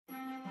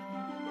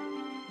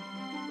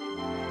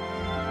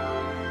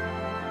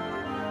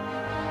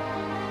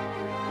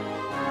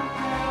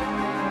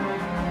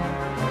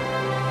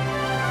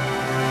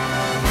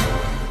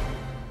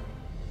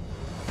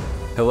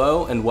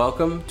Hello and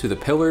welcome to the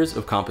Pillars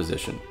of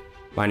Composition.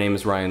 My name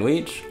is Ryan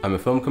Leach. I'm a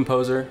film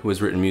composer who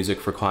has written music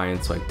for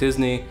clients like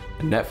Disney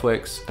and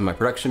Netflix, and my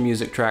production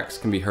music tracks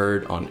can be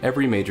heard on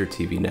every major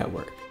TV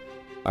network.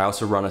 I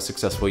also run a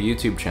successful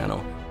YouTube channel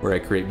where I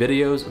create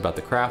videos about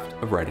the craft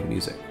of writing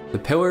music. The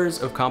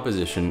Pillars of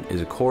Composition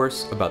is a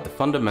course about the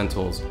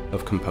fundamentals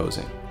of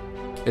composing.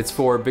 It's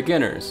for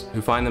beginners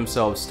who find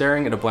themselves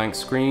staring at a blank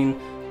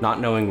screen, not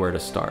knowing where to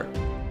start.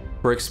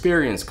 For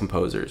experienced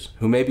composers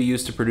who may be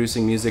used to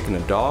producing music in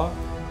a DAW,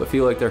 but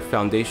feel like their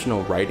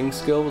foundational writing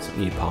skills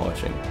need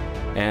polishing.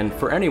 And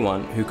for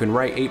anyone who can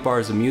write 8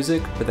 bars of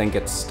music, but then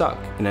gets stuck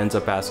and ends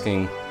up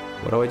asking,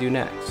 what do I do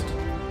next?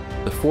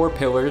 The 4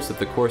 pillars that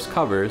the course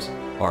covers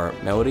are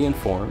melody and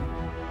form,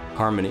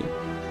 harmony,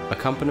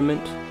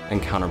 accompaniment,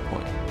 and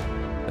counterpoint.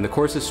 And the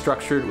course is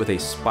structured with a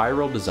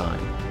spiral design,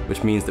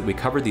 which means that we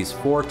cover these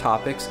 4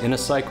 topics in a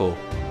cycle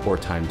 4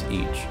 times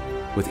each,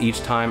 with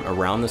each time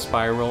around the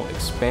spiral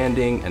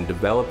expanding and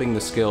developing the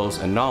skills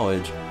and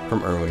knowledge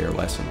from earlier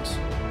lessons.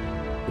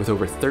 With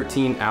over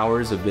 13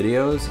 hours of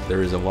videos,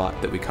 there is a lot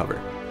that we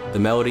cover. The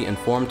melody and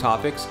form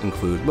topics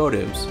include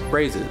motives,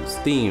 phrases,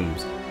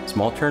 themes,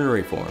 small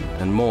ternary form,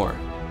 and more.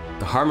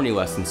 The harmony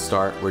lessons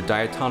start where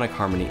diatonic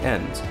harmony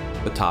ends,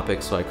 with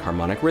topics like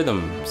harmonic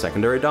rhythm,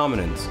 secondary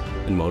dominance,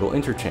 and modal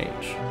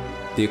interchange.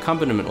 The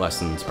accompaniment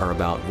lessons are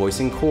about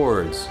voicing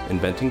chords,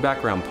 inventing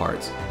background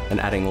parts, and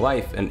adding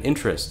life and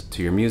interest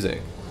to your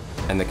music.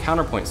 And the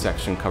counterpoint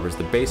section covers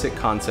the basic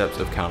concepts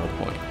of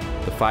counterpoint,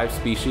 the 5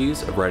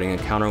 species of writing a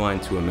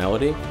counterline to a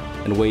melody,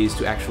 and ways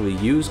to actually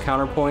use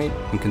counterpoint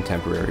in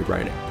contemporary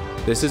writing.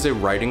 This is a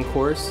writing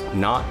course,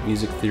 not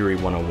music theory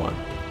 101.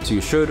 So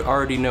you should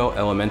already know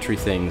elementary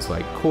things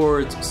like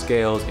chords,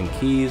 scales, and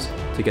keys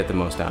to get the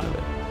most out of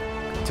it.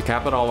 To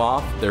cap it all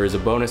off, there is a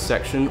bonus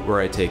section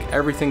where I take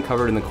everything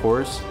covered in the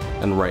course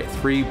and write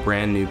 3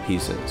 brand new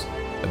pieces: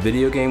 a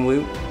video game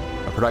loop,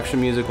 a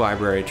production music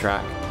library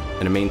track,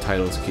 and a main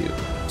titles cue,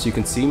 so you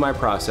can see my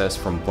process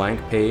from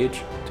blank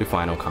page to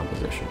final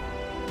composition.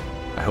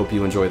 I hope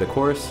you enjoy the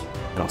course,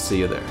 and I'll see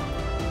you there.